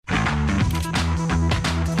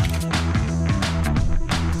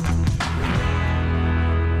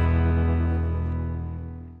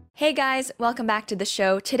Hey guys, welcome back to the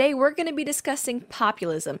show. Today we're going to be discussing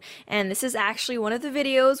populism, and this is actually one of the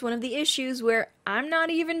videos, one of the issues where I'm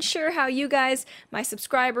not even sure how you guys, my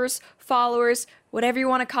subscribers, followers, whatever you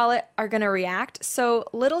want to call it, are going to react. So,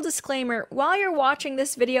 little disclaimer, while you're watching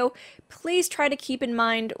this video, please try to keep in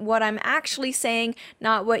mind what I'm actually saying,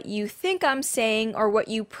 not what you think I'm saying or what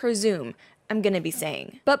you presume I'm gonna be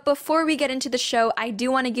saying. But before we get into the show, I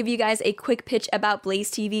do want to give you guys a quick pitch about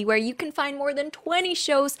Blaze TV, where you can find more than 20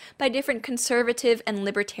 shows by different conservative and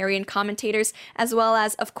libertarian commentators, as well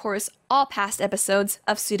as, of course, all past episodes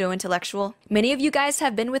of Pseudo Intellectual. Many of you guys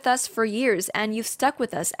have been with us for years, and you've stuck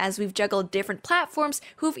with us as we've juggled different platforms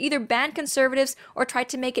who've either banned conservatives or tried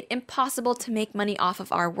to make it impossible to make money off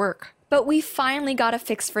of our work. But we finally got a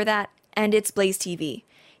fix for that, and it's Blaze TV.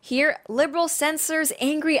 Here, liberal censors,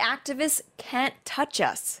 angry activists can't touch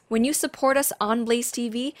us. When you support us on Blaze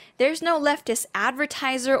TV, there's no leftist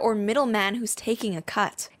advertiser or middleman who's taking a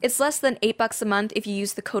cut. It's less than $8 a month if you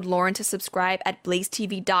use the code Lauren to subscribe at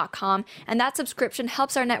blazetv.com, and that subscription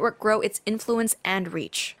helps our network grow its influence and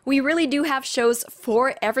reach. We really do have shows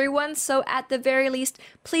for everyone, so at the very least,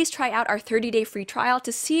 please try out our 30-day free trial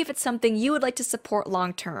to see if it's something you would like to support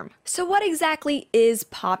long term. So what exactly is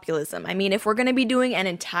populism? I mean, if we're going to be doing an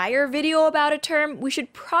entire video about a term, we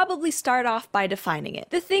should probably start off by defining it.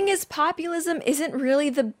 The thing is, populism isn't really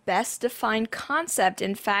the best defined concept.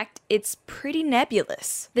 In fact, it's pretty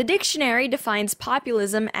nebulous. The dictionary defines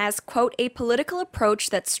populism as, quote, a political approach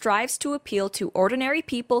that strives to appeal to ordinary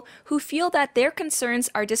people who feel that their concerns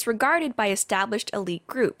are disregarded by established elite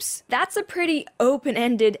groups. That's a pretty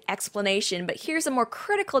open-ended explanation, but here's a more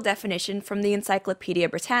critical definition from the Encyclopedia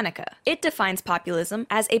Britannica. It defines populism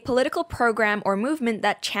as a political program or movement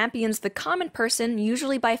that champions the common person,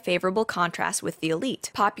 usually by favorable contrast with the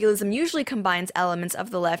elite. Populism usually combines elements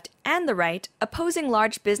of the left and the right, opposing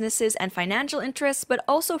large businesses and financial interests, but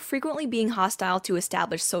also frequently being hostile to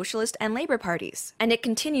established socialist and labor parties. And it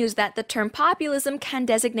continues that the term populism can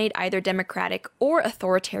designate either democratic or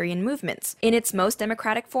authoritarian movements. In its most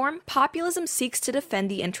democratic form, populism seeks to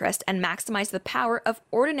defend the interest and maximize the power of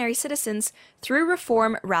ordinary citizens through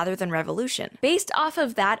reform rather than revolution. Based off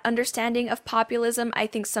of that understanding of populism, I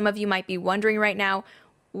think some of you might be wondering right now,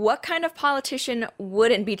 what kind of politician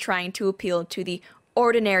wouldn't be trying to appeal to the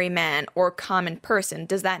ordinary man or common person?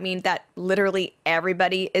 Does that mean that literally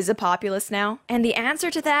everybody is a populist now? And the answer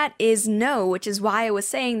to that is no, which is why I was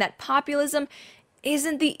saying that populism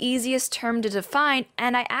isn't the easiest term to define,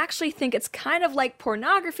 and I actually think it's kind of like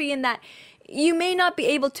pornography in that you may not be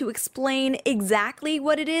able to explain exactly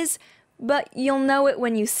what it is, but you'll know it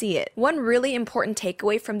when you see it. One really important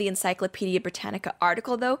takeaway from the Encyclopedia Britannica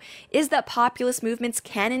article, though, is that populist movements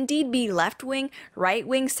can indeed be left-wing,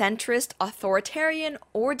 right-wing, centrist, authoritarian,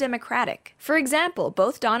 or democratic. For example,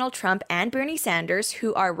 both Donald Trump and Bernie Sanders,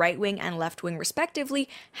 who are right-wing and left-wing respectively,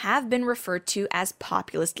 have been referred to as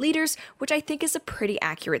populist leaders, which I think is a pretty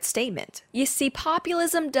accurate statement. You see,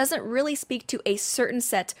 populism doesn't really speak to a certain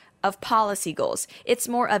set of policy goals. It's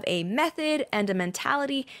more of a method and a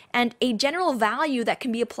mentality and a general value that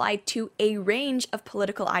can be applied to a range of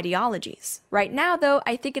political ideologies. Right now, though,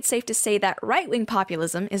 I think it's safe to say that right-wing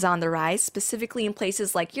populism is on the rise, specifically in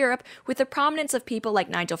places like Europe, with the prominence of people like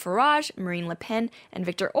Nigel Farage, Marine Le Pen, and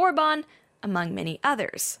Viktor Orban, among many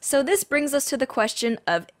others. So this brings us to the question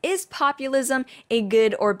of, is populism a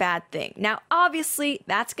good or bad thing? Now, obviously,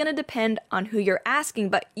 that's going to depend on who you're asking,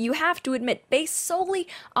 but you have to admit, based solely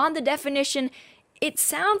on the definition, it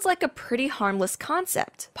sounds like a pretty harmless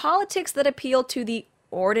concept. Politics that appeal to the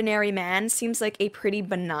ordinary man seems like a pretty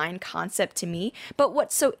benign concept to me, but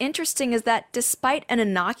what's so interesting is that despite an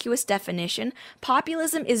innocuous definition,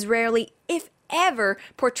 populism is rarely, if ever,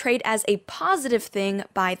 portrayed as a positive thing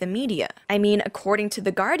by the media. I mean, according to The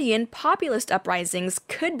Guardian, populist uprisings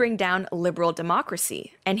could bring down liberal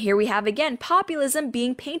democracy. And here we have again populism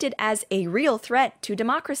being painted as a real threat to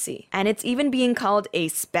democracy. And it's even being called a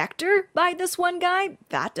specter by this one guy?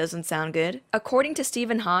 That doesn't sound good. According to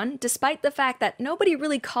Stephen Hahn, despite the fact that nobody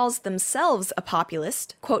really calls themselves a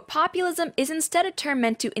populist, quote, populism is instead a term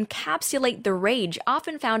meant to encapsulate the rage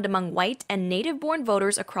often found among white and native-born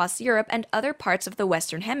voters across Europe and other parts of the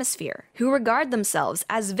Western Hemisphere, who regard themselves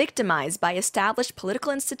as victimized by established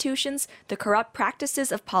political institutions, the corrupt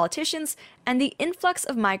practices of politicians, and the influx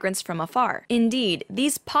of migrants from afar. Indeed,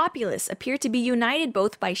 these populists appear to be united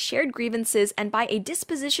both by shared grievances and by a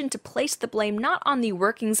disposition to place the blame not on the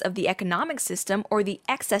workings of the economic system or the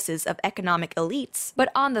excesses of economic elites,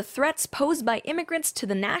 but on the threats posed by immigrants to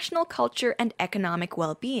the national culture and economic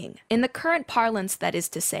well-being. In the current parlance, that is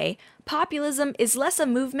to say, populism is less a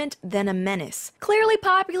movement than a menace. Clearly,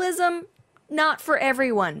 populism not for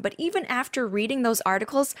everyone, but even after reading those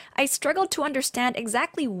articles, I struggled to understand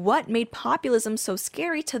exactly what made populism so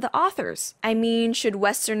scary to the authors. I mean, should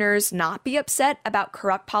Westerners not be upset about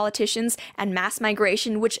corrupt politicians and mass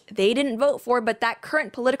migration, which they didn't vote for, but that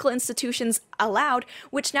current political institutions allowed,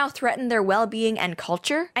 which now threaten their well-being and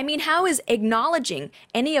culture? I mean, how is acknowledging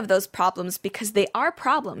any of those problems because they are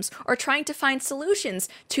problems, or trying to find solutions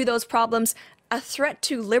to those problems, a threat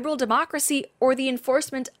to liberal democracy or the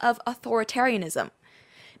enforcement of authoritarianism?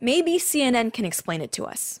 Maybe CNN can explain it to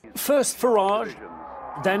us. First Farage,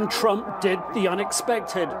 then Trump did the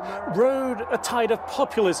unexpected, rode a tide of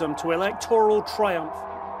populism to electoral triumph.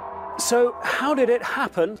 So how did it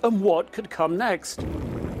happen, and what could come next?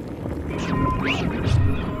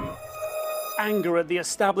 Anger at the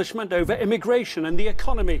establishment over immigration and the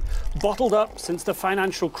economy, bottled up since the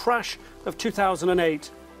financial crash of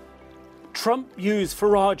 2008. Trump used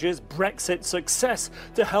Farage's Brexit success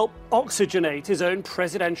to help oxygenate his own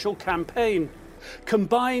presidential campaign.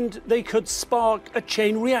 Combined, they could spark a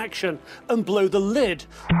chain reaction and blow the lid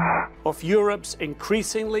off Europe's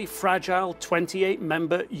increasingly fragile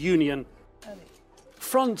 28-member union.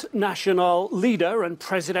 Front National leader and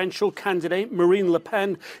presidential candidate Marine Le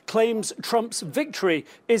Pen claims Trump's victory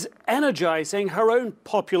is energizing her own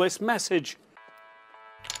populist message.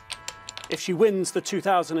 If she wins the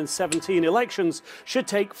 2017 elections, she'd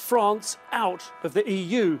take France out of the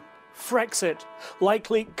EU, Frexit,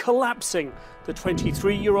 likely collapsing the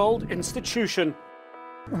 23-year-old institution.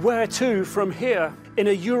 Where to from here? In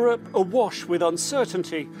a Europe awash with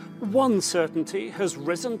uncertainty, one certainty has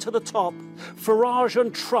risen to the top. Farage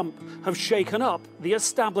and Trump have shaken up the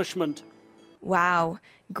establishment. Wow.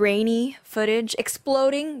 Grainy footage,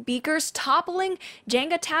 exploding, beakers toppling,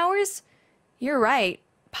 Jenga towers? You're right.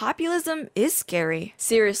 Populism is scary.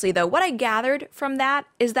 Seriously though, what I gathered from that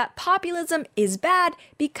is that populism is bad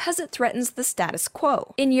because it threatens the status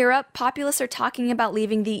quo. In Europe, populists are talking about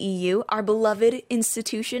leaving the EU, our beloved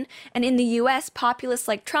institution, and in the US, populists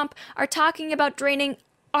like Trump are talking about draining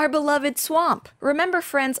our beloved swamp. Remember,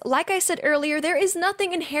 friends, like I said earlier, there is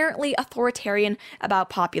nothing inherently authoritarian about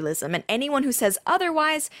populism, and anyone who says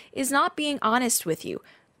otherwise is not being honest with you.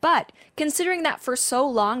 But considering that for so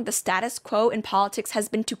long the status quo in politics has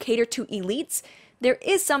been to cater to elites, there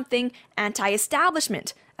is something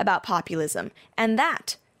anti-establishment about populism, and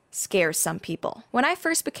that scares some people. When I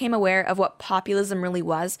first became aware of what populism really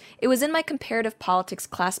was, it was in my comparative politics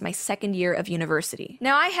class my second year of university.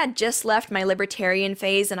 Now, I had just left my libertarian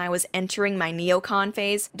phase and I was entering my neocon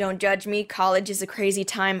phase. Don't judge me, college is a crazy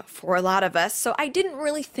time for a lot of us, so I didn't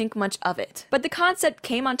really think much of it. But the concept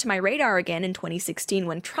came onto my radar again in 2016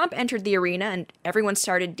 when Trump entered the arena and everyone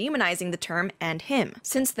started demonizing the term and him.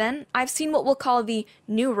 Since then, I've seen what we'll call the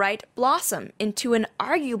new right blossom into an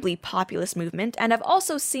arguably populist movement, and I've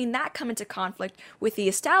also seen that come into conflict with the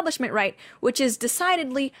establishment right, which is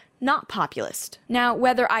decidedly not populist. Now,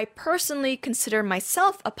 whether I personally consider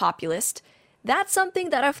myself a populist, that's something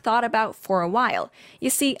that I've thought about for a while. You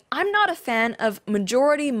see, I'm not a fan of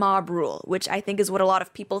majority mob rule, which I think is what a lot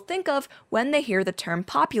of people think of when they hear the term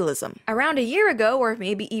populism. Around a year ago, or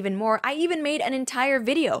maybe even more, I even made an entire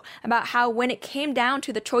video about how when it came down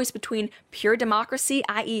to the choice between pure democracy,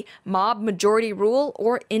 i.e. mob majority rule,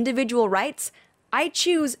 or individual rights, I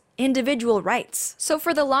choose individual rights. So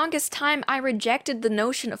for the longest time, I rejected the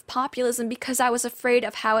notion of populism because I was afraid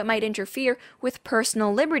of how it might interfere with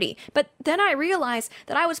personal liberty. But then I realized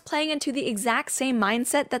that I was playing into the exact same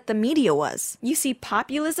mindset that the media was. You see,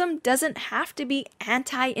 populism doesn't have to be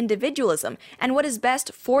anti-individualism, and what is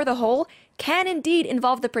best for the whole can indeed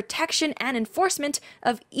involve the protection and enforcement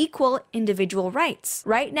of equal individual rights.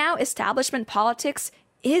 Right now, establishment politics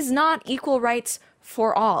is not equal rights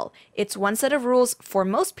for all. It's one set of rules for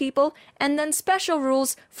most people, and then special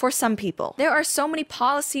rules for some people. There are so many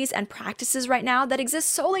policies and practices right now that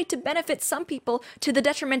exist solely to benefit some people to the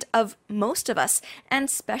detriment of most of us,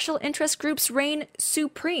 and special interest groups reign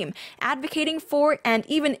supreme, advocating for and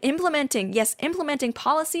even implementing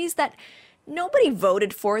policies that nobody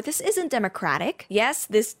voted for. This isn't democratic. Yes,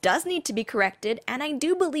 this does need to be corrected, and I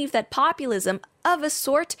do believe that populism of a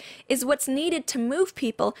sort is what's needed to move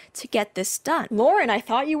people to get this done. Lauren, I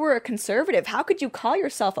thought you were a conservative. How could you call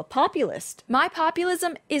yourself a populist? My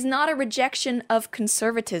populism is not a rejection of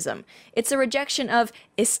conservatism. It's a rejection of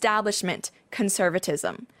establishment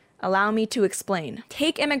conservatism. Allow me to explain.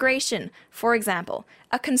 Take immigration, for example.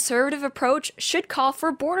 A conservative approach should call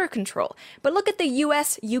for border control. But look at the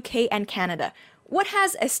US, UK, and Canada. What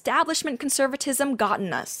has establishment conservatism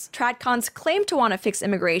gotten us? Tradcons claim to want to fix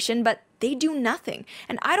immigration, but they do nothing.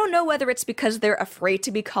 And I don't know whether it's because they're afraid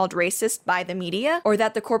to be called racist by the media, or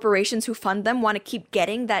that the corporations who fund them want to keep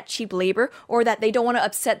getting that cheap labor, or that they don't want to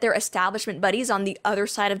upset their establishment buddies on the other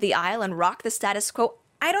side of the aisle and rock the status quo.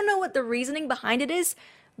 I don't know what the reasoning behind it is,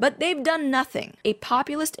 but they've done nothing. A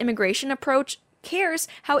populist immigration approach cares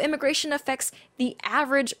how immigration affects the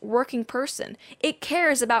average working person. It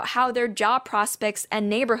cares about how their job prospects and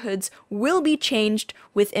neighborhoods will be changed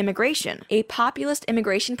with immigration. A populist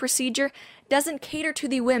immigration procedure doesn't cater to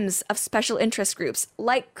the whims of special interest groups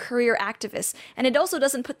like career activists, and it also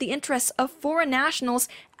doesn't put the interests of foreign nationals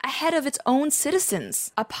ahead of its own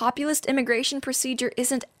citizens. A populist immigration procedure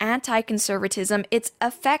isn't anti-conservatism, it's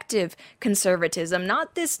effective conservatism,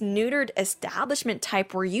 not this neutered establishment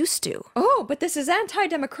type we're used to. Oh, but this is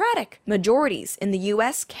anti-democratic. Majorities in the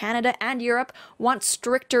US, Canada, and Europe want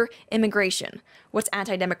stricter immigration. What's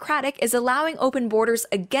anti-democratic is allowing open borders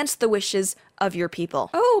against the wishes of your people.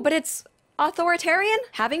 Oh, but it's authoritarian?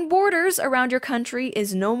 Having borders around your country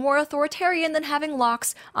is no more authoritarian than having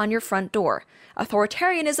locks on your front door.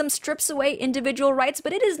 Authoritarianism strips away individual rights,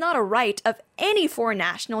 but it is not a right of any foreign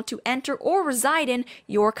national to enter or reside in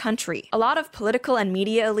your country. A lot of political and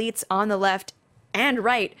media elites on the left and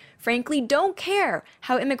right, frankly, don't care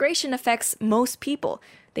how immigration affects most people.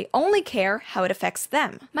 They only care how it affects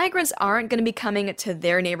them. Migrants aren't going to be coming to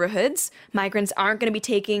their neighborhoods. Migrants aren't going to be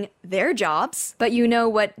taking their jobs. But you know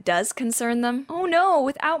what does concern them? Oh no,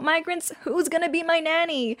 without migrants, who's going to be my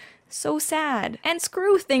nanny? So sad. And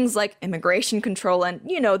screw things like immigration control and,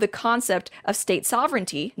 the concept of state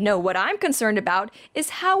sovereignty. No, what I'm concerned about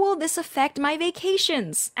is how will this affect my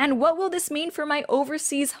vacations? And what will this mean for my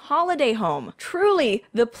overseas holiday home? Truly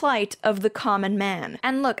the plight of the common man.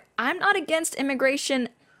 And look, I'm not against immigration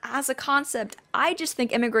as a concept. I just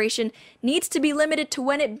think immigration needs to be limited to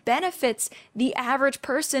when it benefits the average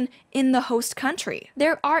person in the host country.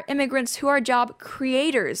 There are immigrants who are job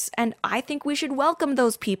creators, and I think we should welcome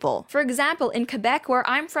those people. For example, in Quebec, where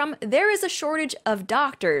I'm from, there is a shortage of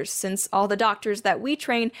doctors, since all the doctors that we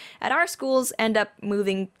train at our schools end up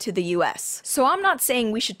moving to the US. So I'm not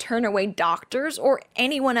saying we should turn away doctors or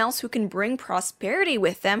anyone else who can bring prosperity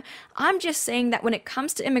with them. I'm just saying that when it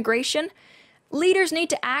comes to immigration, leaders need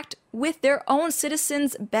to act with their own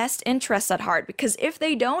citizens' best interests at heart, because if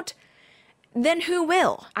they don't, then who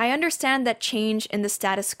will? I understand that change in the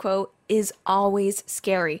status quo is always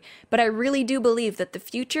scary, but I really do believe that the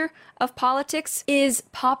future of politics is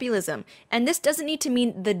populism. And this doesn't need to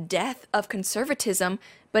mean the death of conservatism,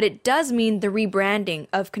 but it does mean the rebranding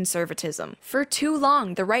of conservatism. For too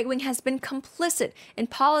long, the right wing has been complicit in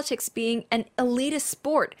politics being an elitist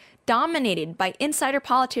sport, dominated by insider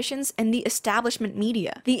politicians and the establishment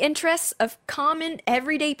media. The interests of common,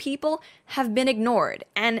 everyday people have been ignored,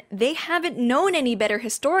 and they haven't known any better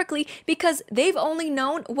historically because they've only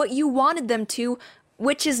known what you wanted them to,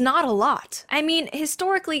 which is not a lot. I mean,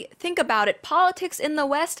 historically, think about it, politics in the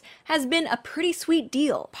West has been a pretty sweet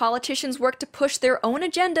deal. Politicians work to push their own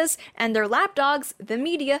agendas, and their lapdogs, the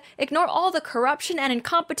media, ignore all the corruption and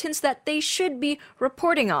incompetence that they should be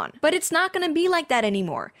reporting on. But it's not gonna be like that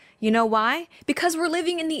anymore. You know why? Because we're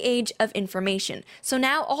living in the age of information. So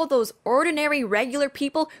now all those ordinary, regular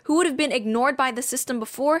people who would have been ignored by the system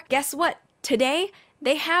before, guess what? Today,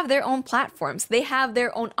 they have their own platforms, they have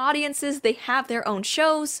their own audiences, they have their own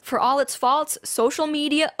shows. For all its faults, social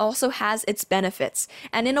media also has its benefits.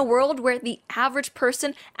 And in a world where the average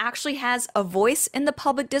person actually has a voice in the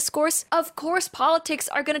public discourse, of course politics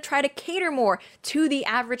are going to try to cater more to the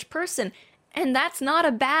average person. And that's not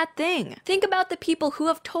a bad thing. Think about the people who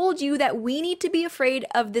have told you that we need to be afraid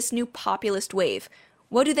of this new populist wave.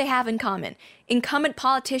 What do they have in common? Incumbent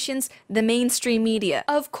politicians, the mainstream media.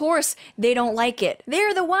 Of course, they don't like it.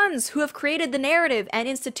 They're the ones who have created the narrative and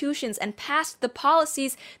institutions and passed the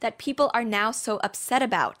policies that people are now so upset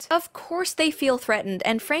about. Of course they feel threatened,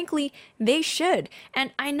 and frankly, they should.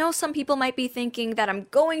 And I know some people might be thinking that I'm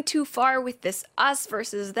going too far with this us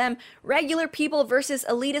versus them, regular people versus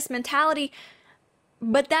elitist mentality.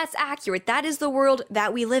 But that's accurate. That is the world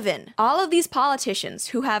that we live in. All of these politicians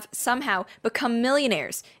who have somehow become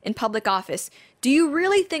millionaires in public office, do you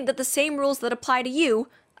really think that the same rules that apply to you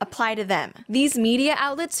apply to them? These media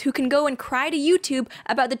outlets who can go and cry to YouTube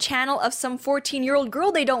about the channel of some 14-year-old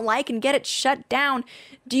girl they don't like and get it shut down,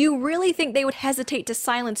 do you really think they would hesitate to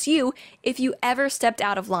silence you if you ever stepped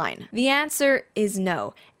out of line? The answer is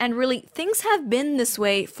no. And really, things have been this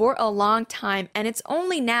way for a long time, and it's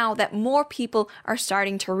only now that more people are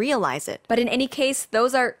starting to realize it. But in any case,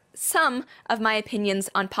 those are some of my opinions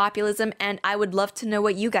on populism, and I would love to know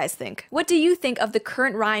what you guys think. What do you think of the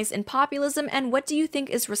current rise in populism, and what do you think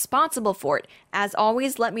is responsible for it? As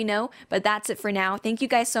always, let me know, but that's it for now. Thank you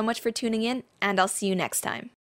guys so much for tuning in, and I'll see you next time.